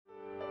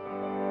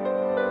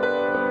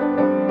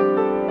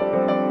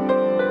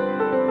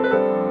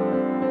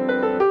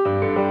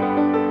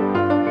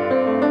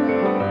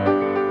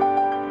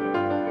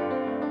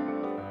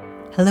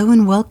Hello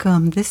and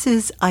welcome. This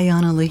is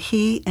Ayana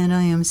Lahi, and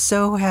I am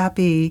so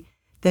happy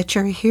that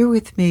you're here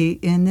with me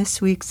in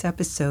this week's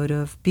episode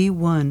of Be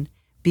One,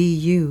 Be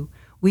You.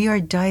 We are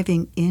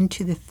diving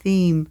into the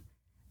theme,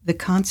 the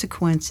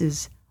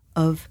consequences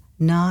of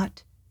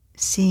not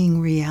seeing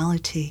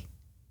reality.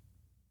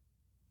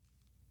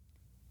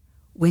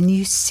 When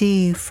you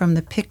see from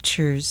the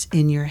pictures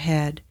in your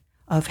head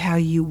of how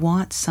you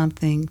want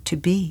something to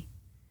be,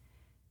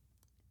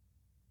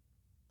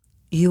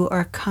 you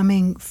are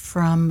coming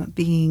from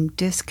being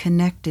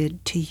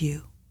disconnected to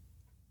you.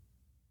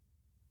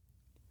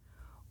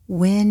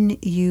 When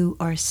you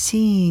are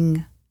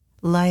seeing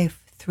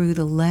life through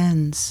the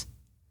lens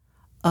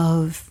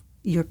of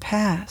your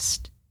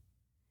past,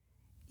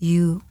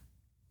 you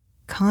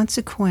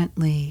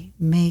consequently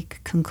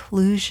make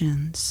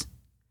conclusions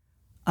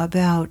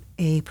about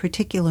a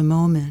particular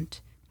moment,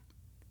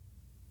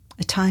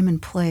 a time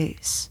and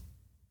place,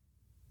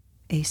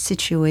 a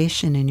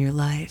situation in your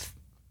life.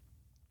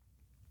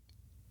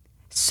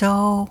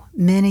 So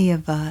many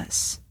of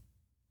us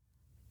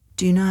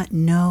do not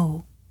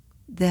know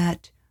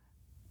that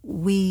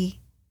we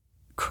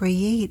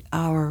create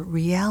our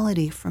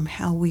reality from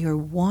how we are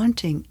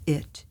wanting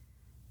it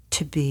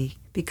to be,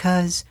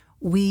 because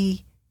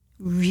we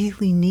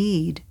really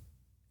need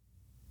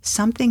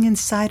something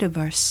inside of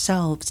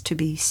ourselves to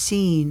be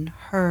seen,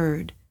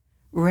 heard,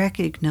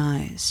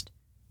 recognized,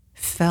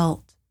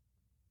 felt.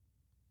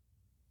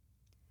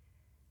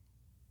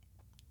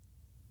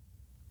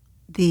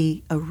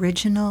 The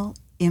original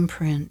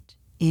imprint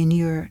in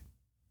your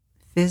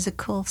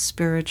physical,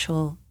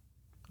 spiritual,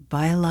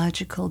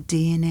 biological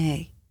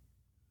DNA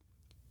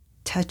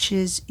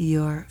touches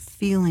your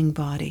feeling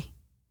body.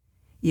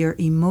 Your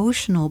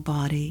emotional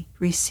body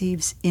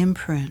receives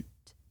imprints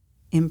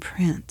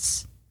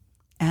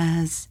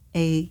as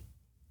a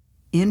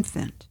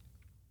infant,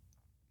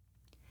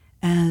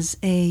 as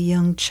a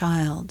young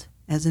child,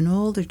 as an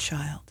older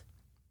child.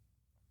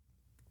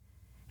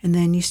 And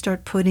then you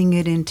start putting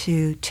it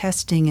into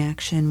testing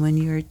action when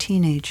you're a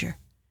teenager,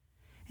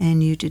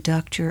 and you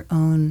deduct your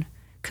own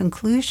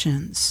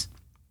conclusions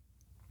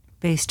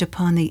based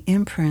upon the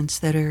imprints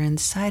that are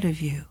inside of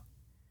you.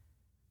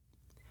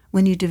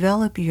 When you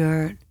develop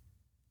your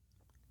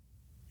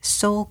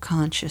soul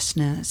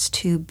consciousness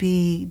to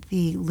be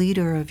the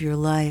leader of your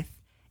life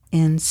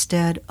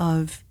instead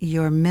of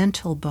your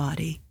mental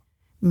body,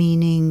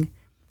 meaning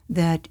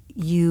that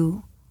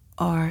you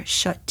are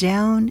shut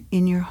down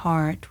in your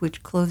heart,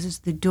 which closes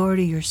the door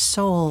to your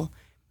soul,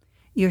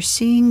 you're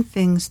seeing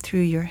things through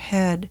your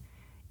head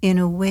in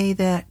a way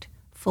that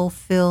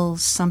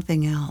fulfills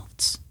something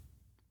else.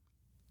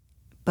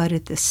 But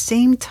at the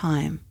same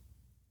time,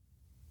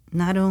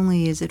 not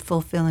only is it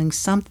fulfilling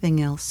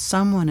something else,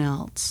 someone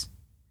else,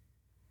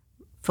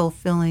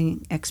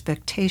 fulfilling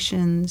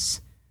expectations,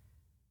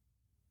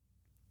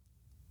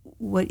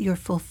 what you're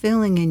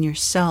fulfilling in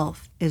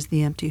yourself is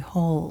the empty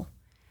hole.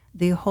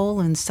 The hole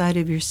inside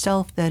of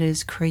yourself that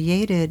is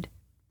created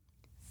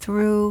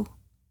through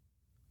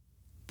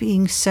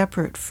being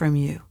separate from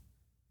you.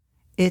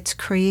 It's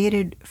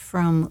created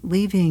from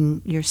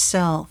leaving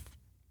yourself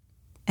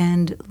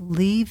and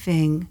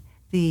leaving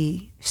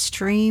the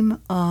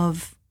stream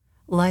of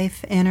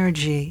life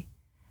energy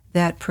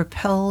that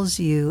propels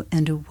you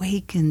and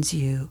awakens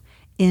you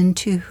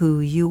into who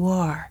you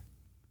are.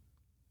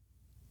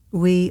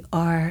 We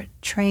are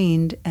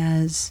trained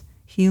as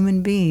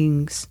human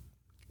beings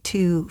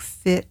to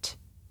fit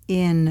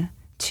in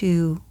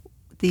to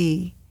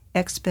the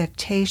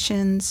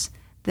expectations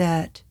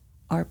that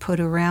are put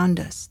around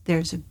us.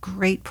 There's a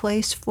great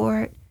place for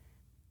it.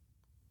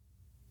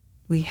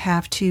 We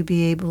have to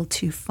be able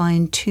to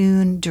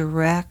fine-tune,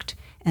 direct,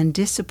 and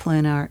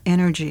discipline our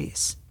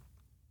energies.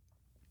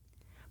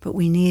 But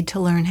we need to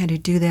learn how to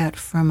do that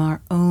from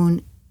our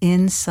own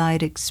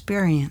inside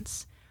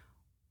experience.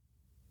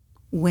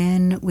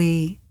 When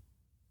we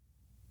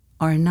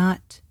are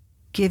not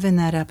given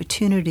that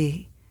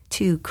opportunity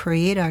to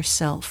create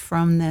ourselves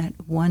from that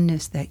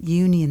oneness, that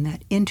union,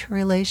 that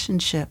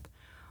interrelationship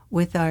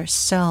with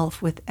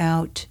ourself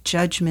without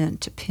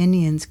judgment,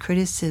 opinions,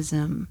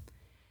 criticism,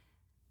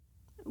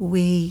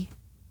 we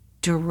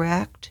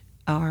direct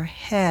our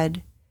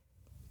head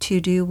to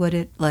do what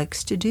it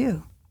likes to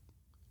do.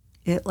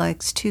 It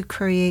likes to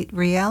create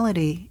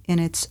reality in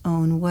its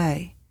own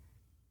way.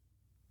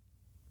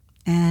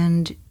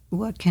 And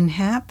what can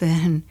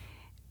happen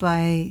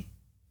by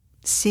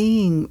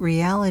seeing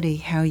reality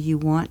how you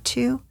want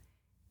to,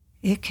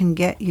 it can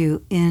get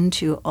you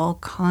into all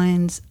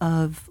kinds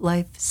of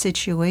life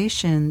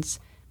situations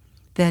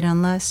that,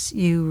 unless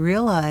you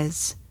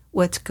realize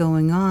what's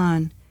going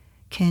on,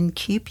 can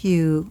keep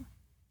you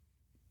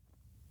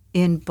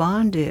in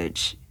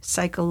bondage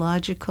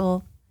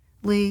psychologically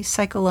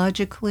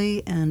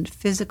and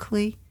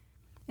physically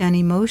and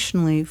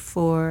emotionally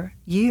for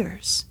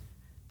years,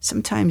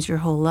 sometimes your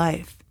whole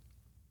life.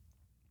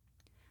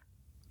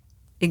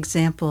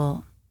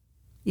 Example,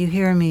 you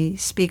hear me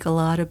speak a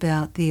lot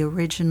about the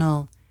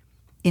original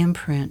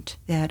imprint,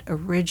 that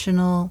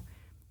original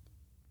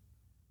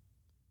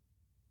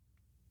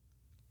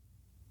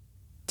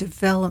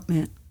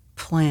development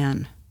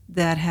plan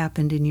that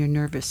happened in your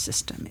nervous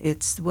system.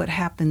 It's what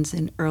happens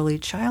in early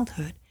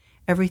childhood.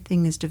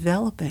 Everything is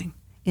developing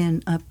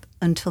in up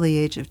until the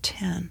age of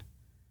 10.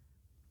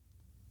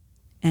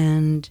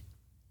 And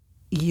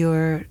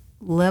your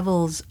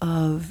levels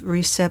of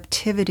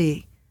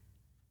receptivity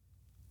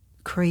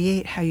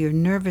create how your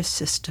nervous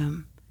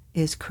system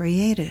is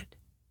created.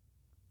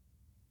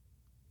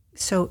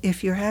 So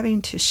if you're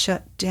having to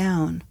shut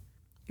down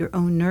your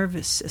own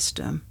nervous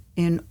system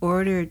in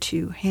order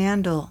to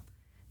handle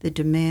the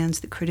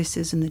demands, the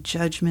criticism, the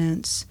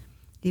judgments,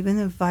 even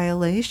the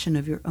violation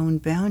of your own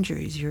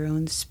boundaries, your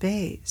own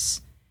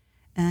space,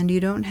 and you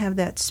don't have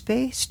that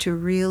space to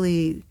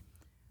really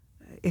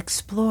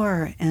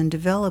explore and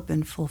develop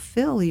and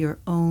fulfill your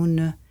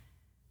own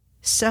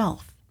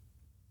self,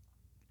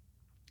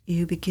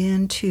 you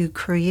begin to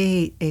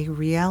create a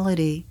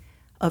reality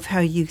of how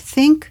you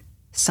think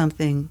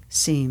something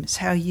seems,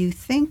 how you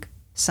think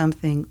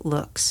something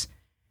looks.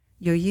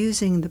 You're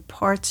using the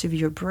parts of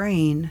your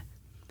brain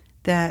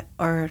that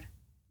are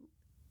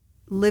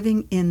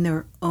living in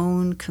their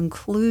own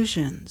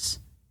conclusions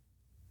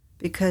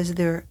because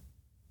there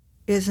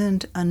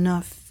isn't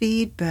enough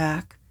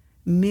feedback,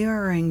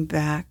 mirroring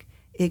back,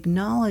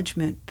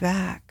 acknowledgement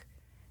back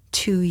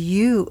to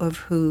you of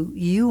who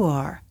you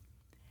are.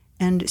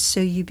 And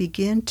so you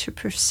begin to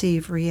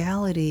perceive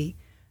reality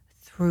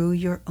through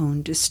your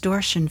own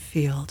distortion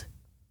field.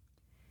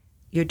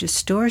 Your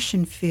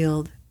distortion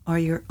field are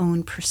your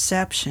own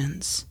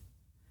perceptions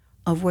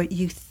of what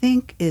you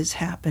think is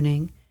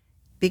happening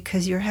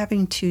because you're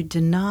having to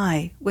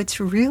deny what's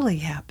really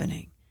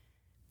happening.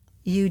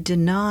 You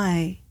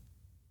deny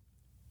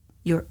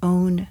your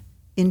own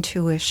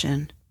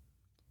intuition.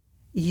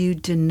 You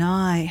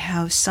deny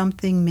how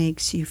something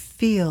makes you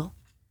feel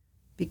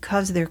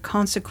because there are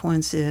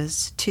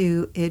consequences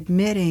to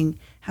admitting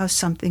how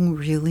something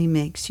really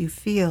makes you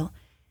feel.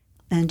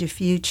 And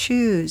if you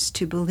choose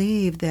to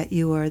believe that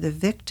you are the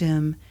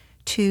victim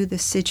to the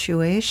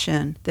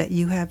situation, that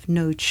you have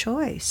no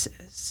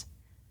choices,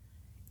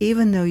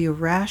 even though your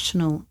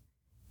rational,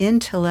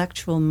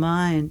 intellectual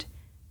mind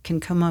can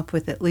come up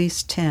with at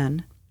least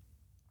 10,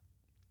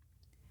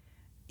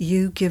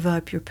 you give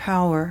up your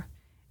power,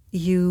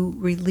 you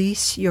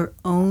release your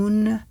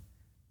own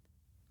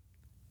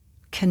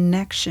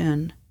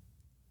connection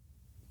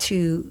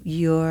to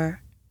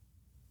your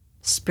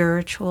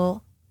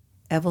spiritual,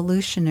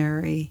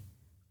 evolutionary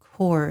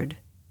cord,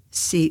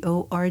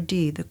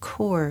 C-O-R-D, the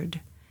cord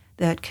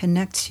that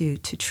connects you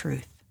to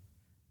truth.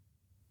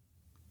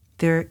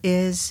 There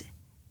is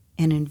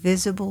an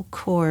invisible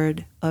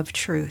cord of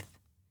truth.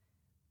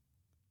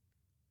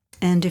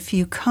 And if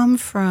you come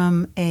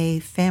from a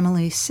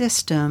family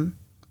system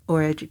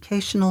or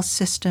educational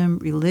system,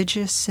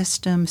 religious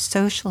system,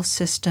 social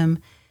system,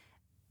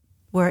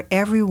 where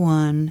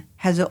everyone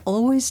has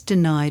always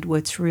denied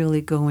what's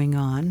really going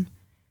on,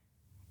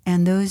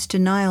 and those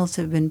denials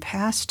have been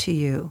passed to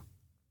you,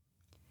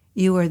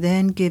 you are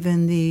then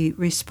given the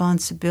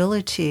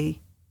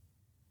responsibility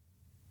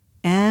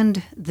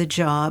and the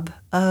job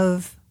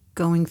of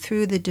going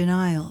through the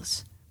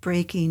denials,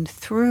 breaking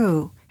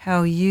through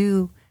how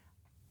you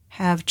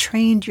have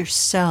trained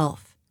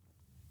yourself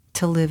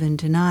to live in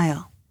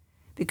denial.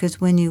 Because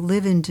when you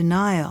live in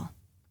denial,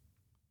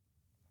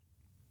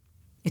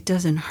 it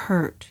doesn't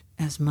hurt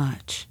as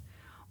much.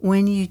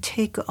 When you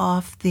take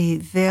off the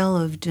veil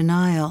of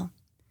denial,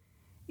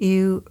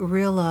 you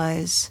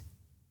realize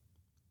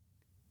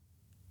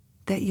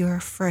that you're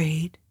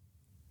afraid.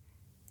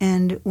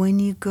 And when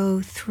you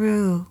go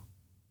through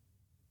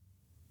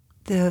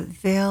the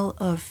veil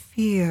of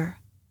fear,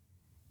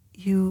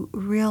 you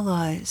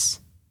realize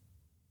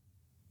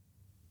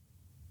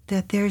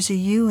that there's a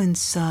you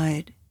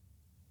inside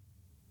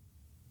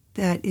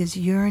that is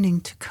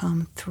yearning to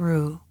come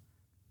through,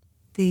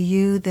 the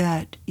you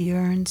that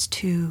yearns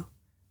to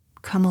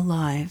come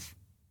alive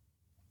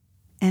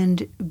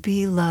and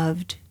be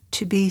loved,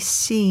 to be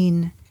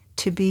seen,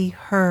 to be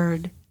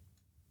heard,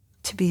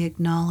 to be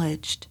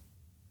acknowledged.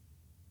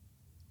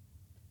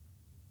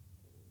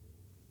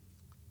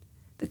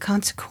 The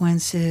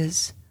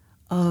consequences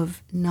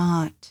of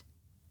not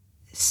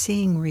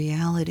seeing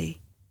reality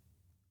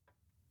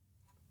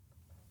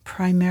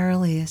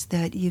primarily is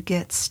that you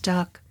get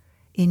stuck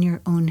in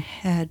your own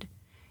head.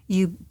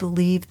 You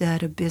believe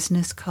that a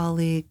business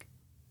colleague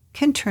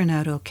can turn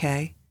out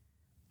okay.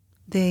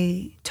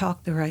 They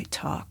talk the right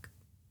talk.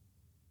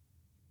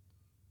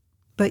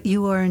 But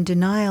you are in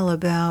denial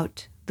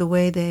about the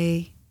way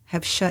they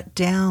have shut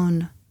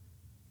down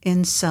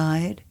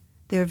inside.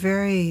 They're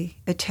very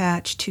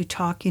attached to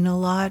talking a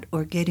lot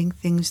or getting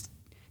things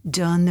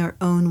done their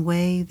own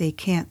way. They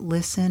can't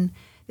listen.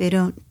 They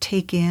don't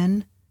take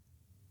in.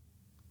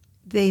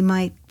 They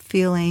might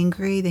feel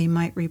angry. They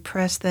might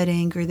repress that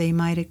anger. They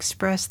might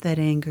express that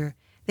anger.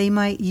 They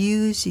might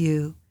use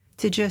you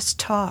to just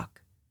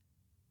talk.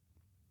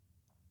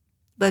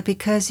 But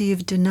because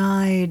you've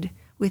denied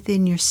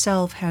within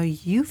yourself how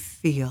you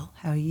feel,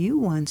 how you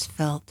once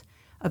felt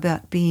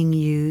about being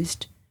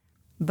used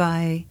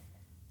by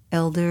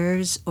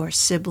elders or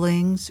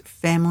siblings,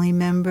 family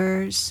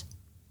members,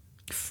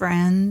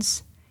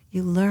 friends.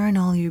 You learn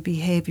all your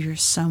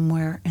behaviors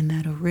somewhere in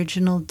that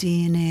original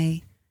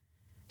DNA,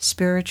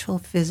 spiritual,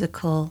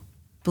 physical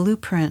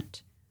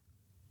blueprint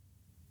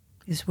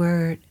is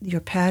where your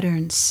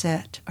patterns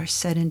are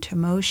set into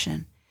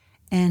motion,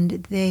 and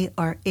they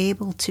are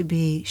able to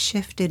be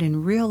shifted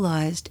and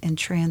realized and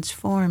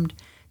transformed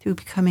through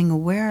becoming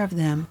aware of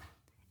them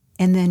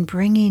and then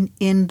bringing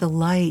in the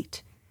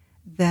light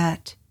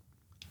that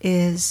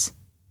is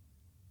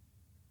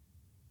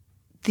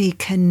the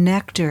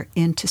connector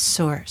into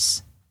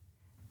source.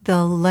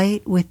 The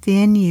light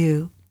within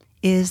you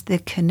is the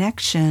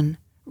connection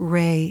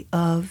ray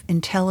of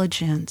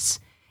intelligence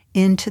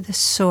into the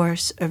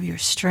source of your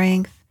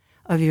strength,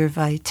 of your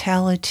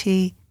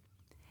vitality,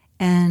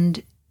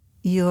 and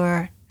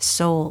your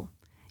soul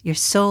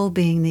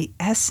being the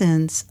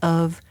essence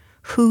of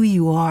who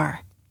you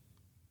are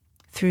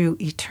through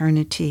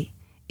eternity.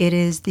 It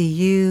is the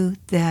you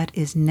that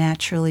is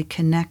naturally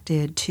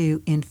connected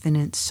to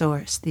infinite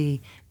source,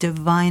 the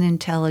divine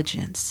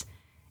intelligence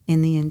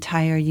in the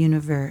entire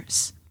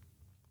universe.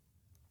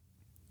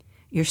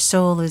 Your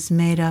soul is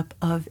made up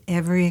of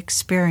every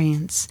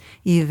experience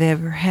you've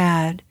ever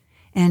had,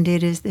 and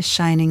it is the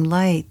shining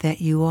light that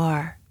you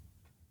are.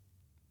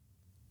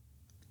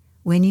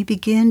 When you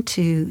begin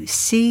to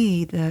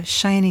see the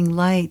shining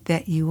light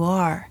that you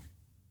are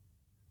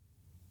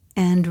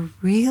and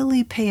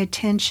really pay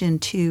attention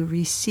to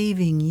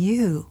receiving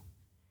you,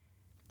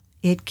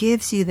 it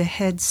gives you the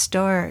head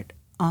start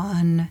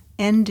on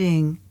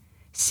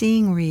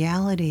seeing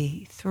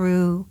reality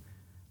through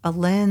a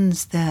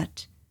lens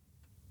that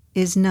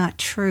is not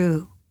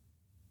true,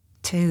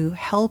 to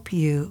help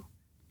you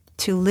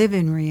to live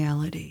in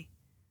reality.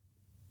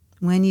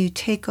 When you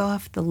take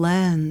off the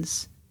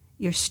lens,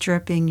 you're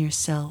stripping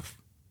yourself,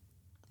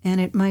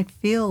 and it might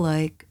feel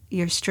like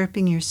you're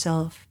stripping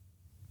yourself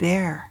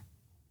bare.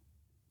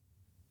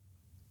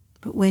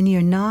 But when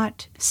you're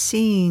not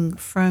seeing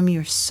from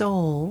your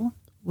soul,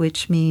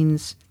 which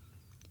means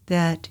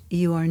that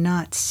you are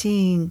not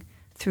seeing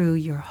through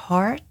your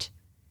heart,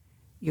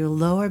 your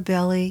lower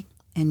belly,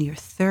 and your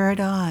third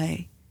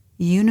eye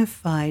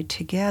unified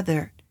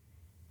together,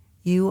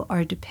 you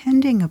are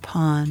depending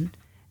upon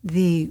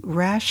the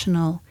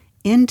rational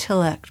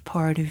intellect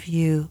part of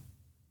you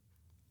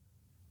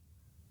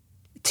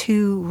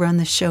to run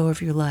the show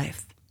of your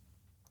life.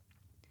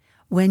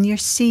 When you're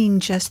seeing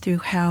just through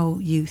how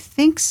you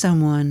think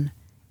someone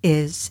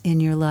is in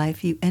your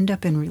life, you end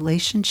up in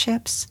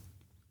relationships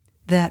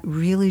that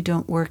really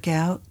don't work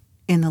out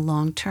in the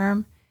long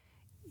term.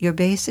 You're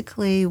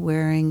basically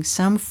wearing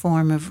some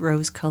form of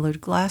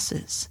rose-colored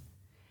glasses.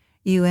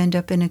 You end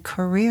up in a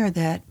career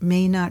that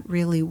may not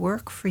really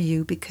work for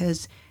you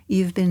because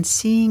you've been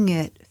seeing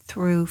it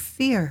through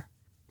fear.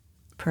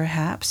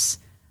 Perhaps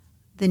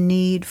the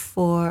need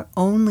for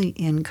only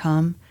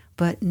income,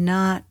 but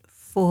not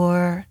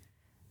for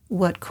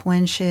what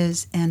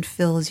quenches and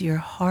fills your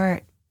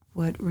heart,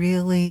 what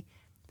really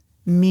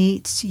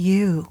meets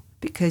you,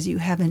 because you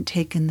haven't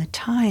taken the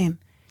time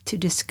to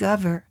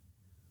discover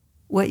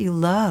what you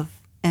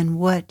love and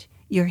what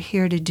you're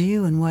here to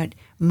do and what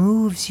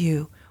moves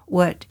you,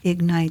 what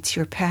ignites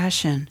your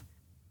passion.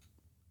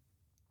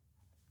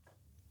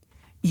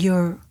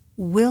 You're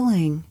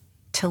willing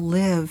to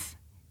live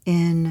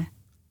in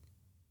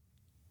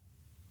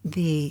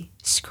the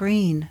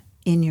screen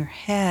in your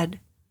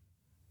head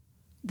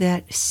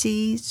that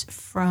sees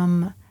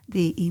from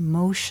the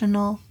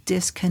emotional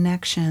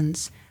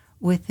disconnections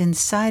within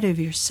inside of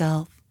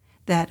yourself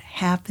that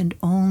happened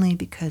only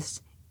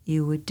because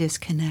you would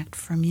disconnect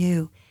from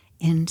you,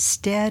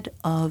 instead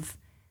of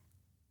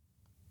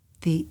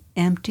the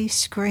empty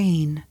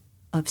screen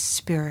of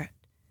spirit.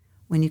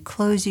 When you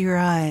close your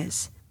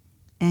eyes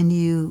and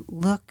you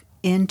look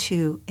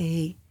into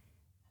a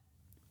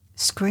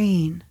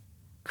screen,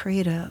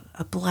 create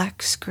a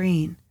black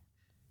screen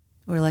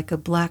or like a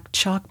black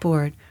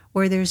chalkboard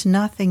where there's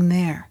nothing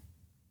there,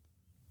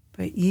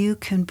 but you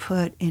can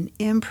put an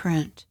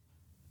imprint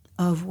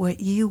of what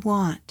you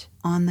want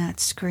on that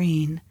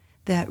screen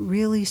that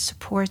really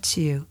supports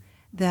you,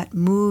 that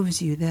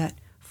moves you, that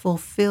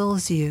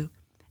fulfills you,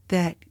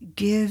 that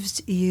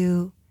gives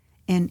you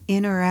an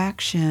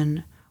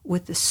interaction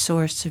with the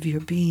source of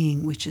your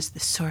being, which is the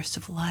source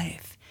of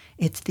life.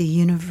 It's the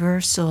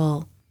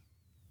universal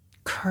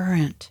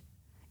current.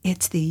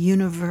 It's the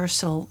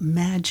universal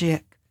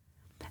magic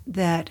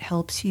that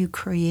helps you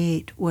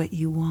create what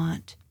you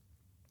want.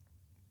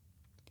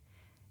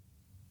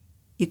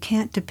 You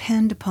can't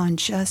depend upon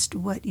just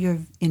what you're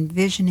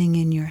envisioning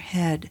in your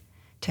head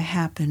to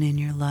happen in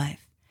your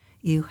life.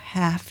 You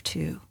have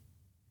to.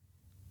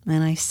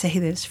 And I say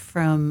this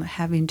from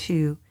having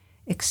to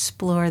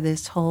explore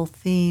this whole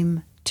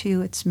theme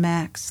to its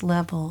max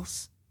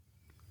levels.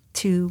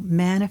 To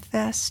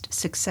manifest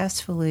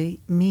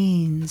successfully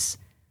means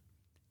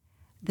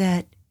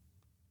that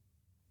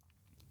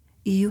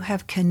you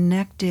have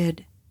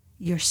connected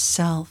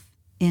yourself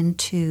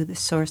into the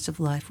source of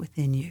life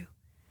within you.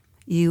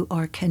 You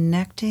are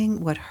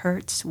connecting what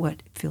hurts,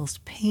 what feels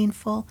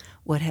painful,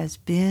 what has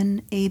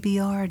been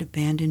ABR'd,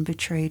 abandoned,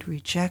 betrayed,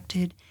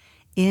 rejected,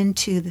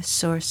 into the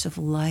source of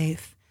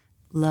life,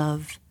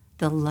 love,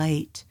 the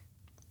light.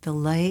 The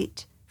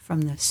light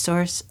from the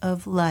source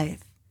of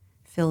life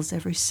fills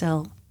every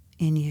cell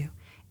in you.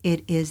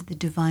 It is the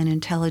divine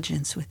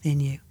intelligence within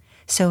you.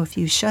 So if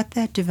you shut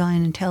that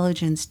divine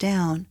intelligence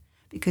down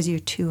because you're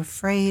too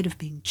afraid of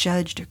being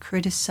judged or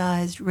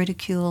criticized,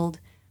 ridiculed,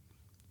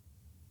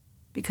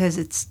 because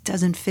it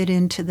doesn't fit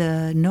into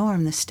the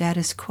norm, the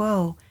status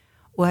quo,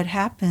 what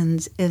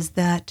happens is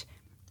that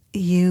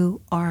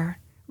you are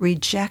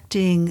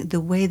rejecting the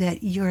way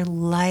that your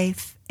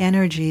life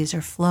energies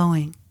are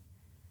flowing.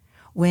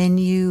 When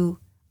you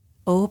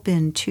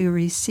open to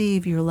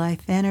receive your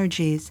life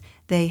energies,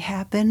 they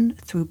happen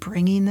through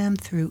bringing them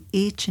through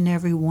each and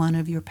every one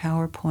of your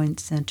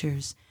PowerPoint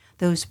centers,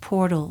 those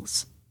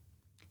portals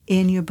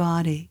in your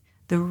body,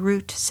 the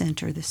root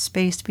center, the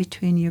space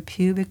between your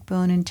pubic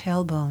bone and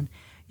tailbone,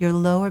 your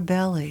lower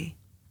belly,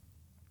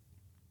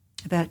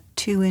 about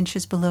 2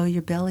 inches below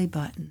your belly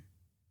button.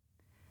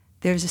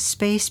 There's a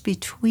space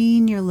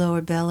between your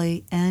lower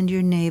belly and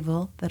your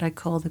navel that I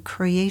call the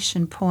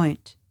creation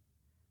point.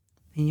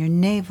 In your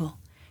navel,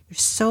 your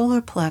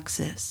solar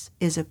plexus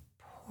is a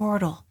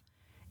portal.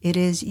 It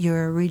is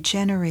your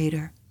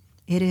regenerator.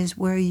 It is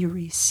where you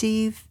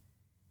receive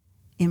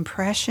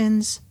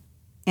impressions,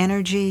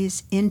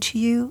 energies into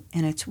you,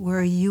 and it's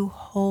where you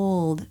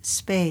hold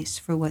space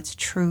for what's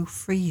true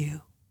for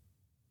you.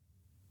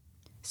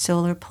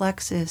 Solar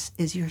plexus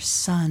is your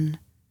sun.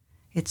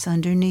 It's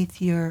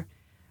underneath your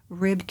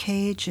rib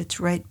cage. It's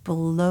right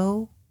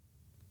below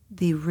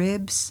the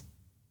ribs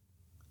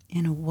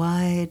in a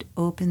wide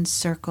open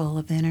circle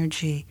of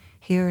energy.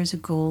 Here is a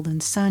golden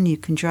sun. You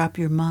can drop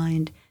your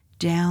mind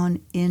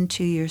down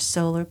into your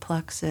solar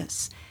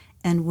plexus.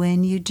 And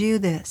when you do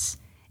this,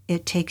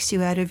 it takes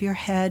you out of your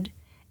head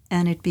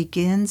and it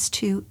begins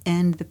to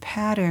end the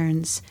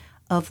patterns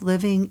of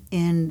living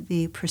in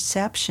the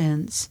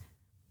perceptions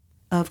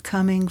of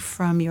coming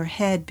from your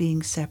head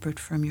being separate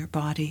from your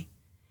body.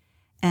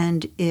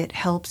 And it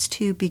helps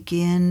to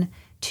begin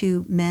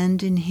to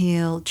mend and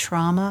heal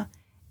trauma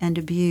and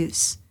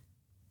abuse,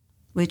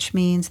 which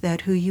means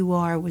that who you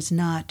are was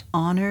not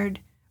honored,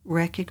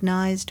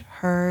 recognized,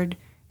 heard,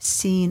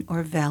 seen,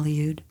 or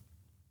valued.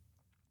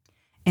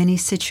 Any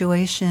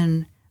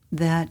situation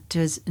that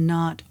does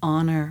not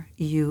honor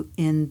you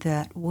in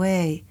that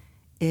way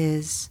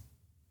is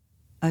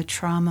a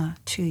trauma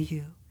to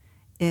you.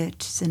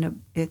 It's a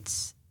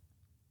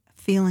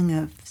feeling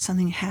of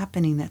something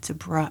happening that's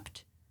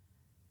abrupt.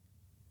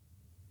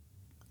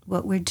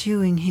 What we're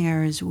doing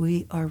here is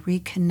we are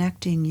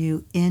reconnecting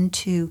you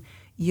into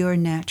your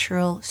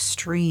natural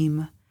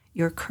stream,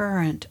 your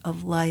current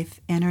of life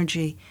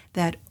energy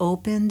that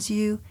opens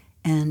you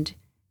and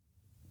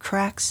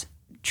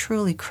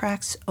truly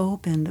cracks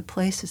open the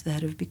places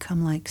that have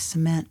become like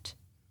cement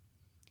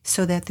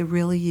so that the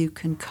real you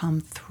can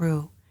come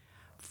through.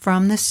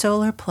 From the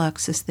solar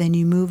plexus, then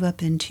you move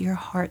up into your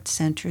heart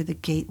center, the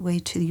gateway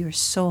to your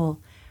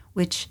soul,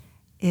 which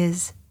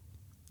is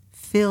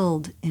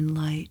filled in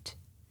light.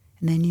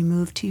 And then you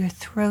move to your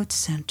throat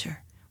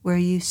center, where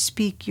you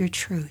speak your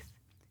truth.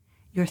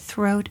 Your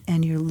throat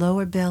and your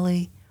lower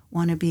belly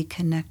want to be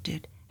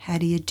connected. How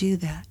do you do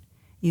that?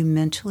 You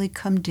mentally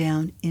come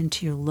down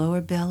into your lower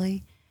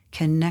belly,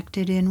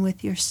 connected in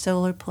with your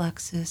solar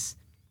plexus,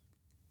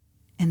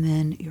 and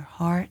then your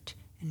heart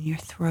and your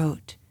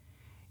throat.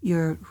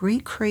 You're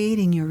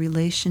recreating your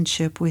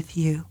relationship with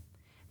you.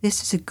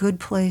 This is a good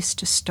place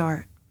to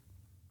start.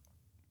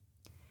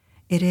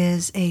 It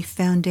is a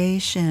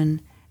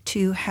foundation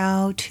to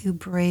how to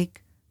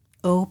break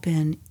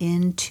open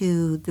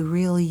into the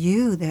real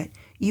you that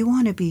you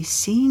want to be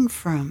seeing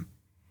from.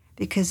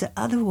 Because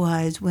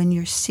otherwise, when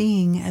you're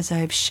seeing, as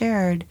I've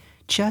shared,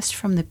 just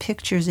from the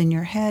pictures in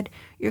your head,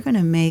 you're going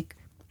to make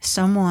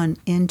someone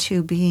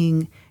into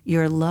being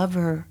your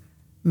lover,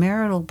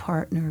 marital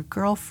partner,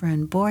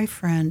 girlfriend,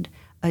 boyfriend,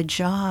 a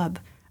job,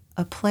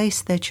 a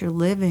place that you're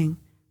living,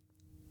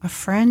 a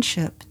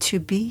friendship, to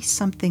be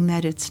something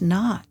that it's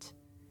not.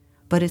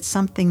 But it's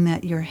something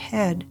that your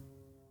head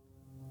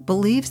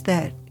believes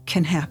that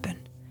can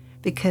happen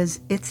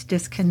because it's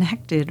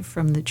disconnected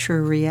from the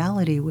true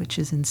reality which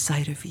is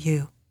inside of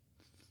you.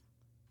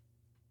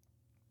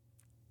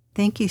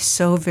 Thank you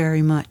so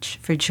very much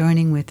for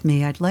joining with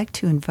me. I'd like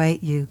to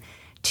invite you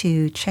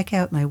to check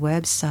out my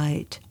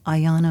website,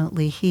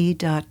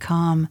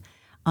 IanaLahi.com,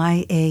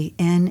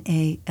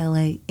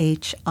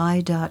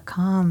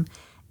 IANALAHI.com,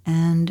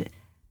 and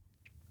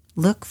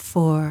look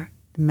for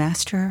the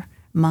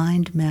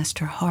Mastermind,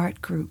 Master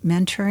Heart Group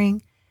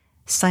Mentoring.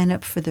 Sign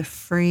up for the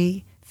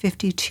free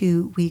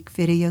 52-week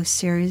video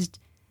series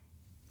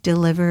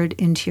delivered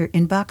into your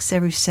inbox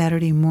every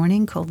Saturday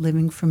morning called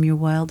Living from Your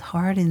Wild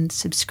Heart, and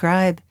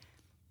subscribe,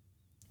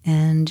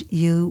 and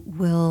you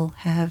will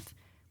have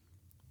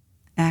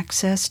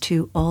access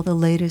to all the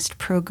latest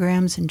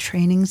programs and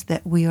trainings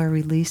that we are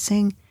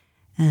releasing.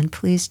 And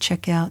please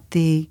check out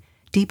the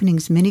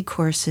Deepenings mini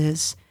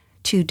courses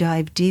to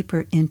dive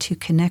deeper into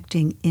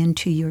connecting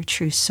into your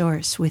true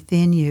source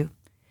within you.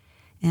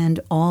 And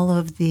all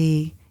of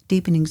the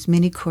Deepenings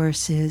mini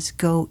courses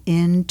go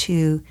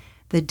into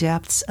the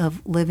depths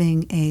of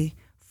living a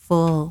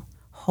full,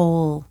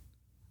 whole,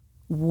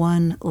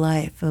 one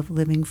life of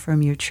living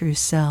from your true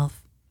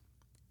self.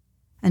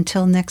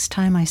 Until next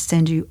time, I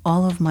send you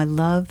all of my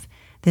love.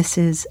 This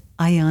is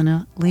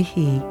Ayana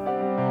Leahy.